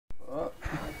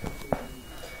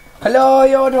Hello,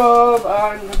 YouTube,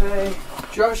 and today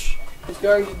Josh is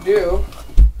going to do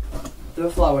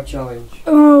the flower challenge.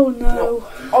 Oh no! Now,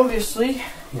 obviously,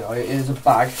 you know it is a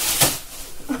bag.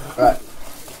 Right.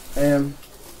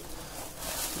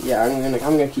 Yeah, I'm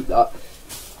gonna keep that.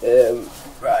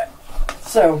 Right.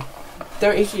 So,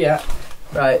 don't eat it yet.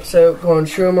 Right. So, go on,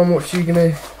 show them how much you're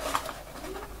gonna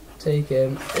take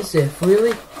in. As if,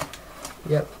 really?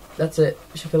 Yep. That's it.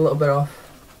 Shake a little bit off.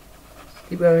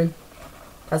 Keep going.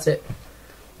 That's it.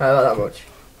 Right, about that much.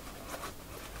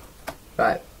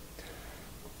 Right.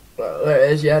 Well, there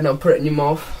it is, yeah, now put it in your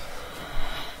mouth.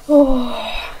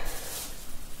 Oh.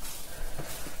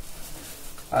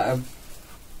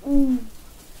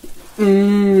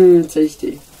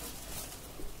 Tasty.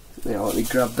 Now let me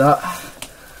grab that.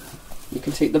 You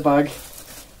can take the bag.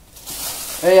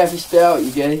 Hey, if you spit out,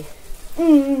 you gay.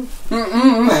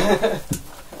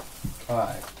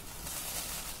 Alright.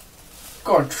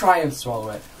 Go on, try and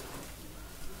swallow it.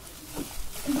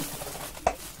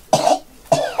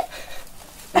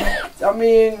 I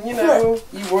mean, you know,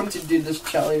 you want to do this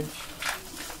challenge.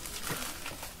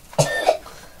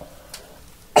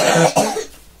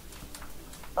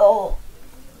 Oh.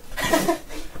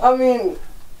 I mean,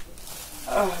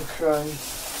 oh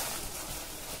Christ.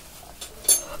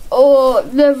 Oh,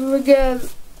 never again.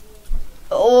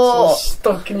 Oh. It's all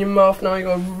stuck in your mouth now. You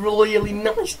got a really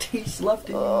nice taste left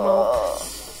in your mouth.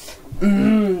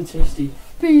 Tasty.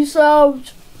 Peace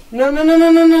out. No, don't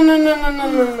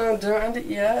end it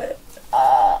yet.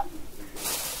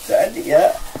 Don't end it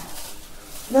yet.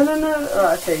 No.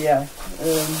 Oh, okay, yeah.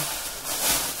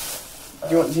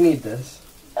 Do you need this?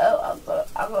 Oh,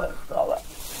 I'm gonna stop it.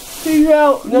 Peace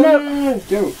out. No,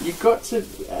 don't. You got to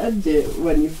end it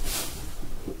when you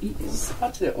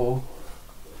had it all.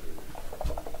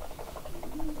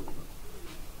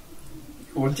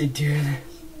 You wanted doing it.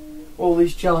 All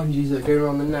these challenges that go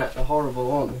around the net are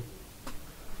horrible, aren't they?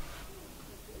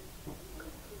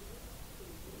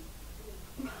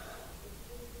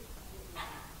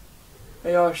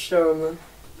 They are showing them.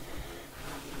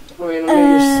 I mean, I'm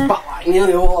going to spotlight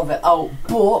nearly all of it out,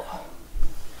 but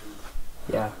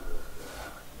yeah,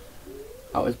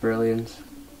 that was brilliant.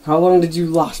 How long did you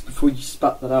last before you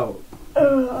spat that out?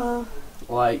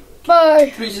 Like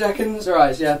Bye. 3 seconds.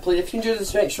 Alright, so yeah, please, if you enjoyed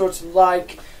this, make sure to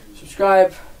like,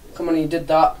 subscribe. Come on, you did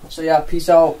that. So yeah, peace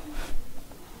out.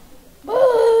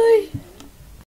 Bye.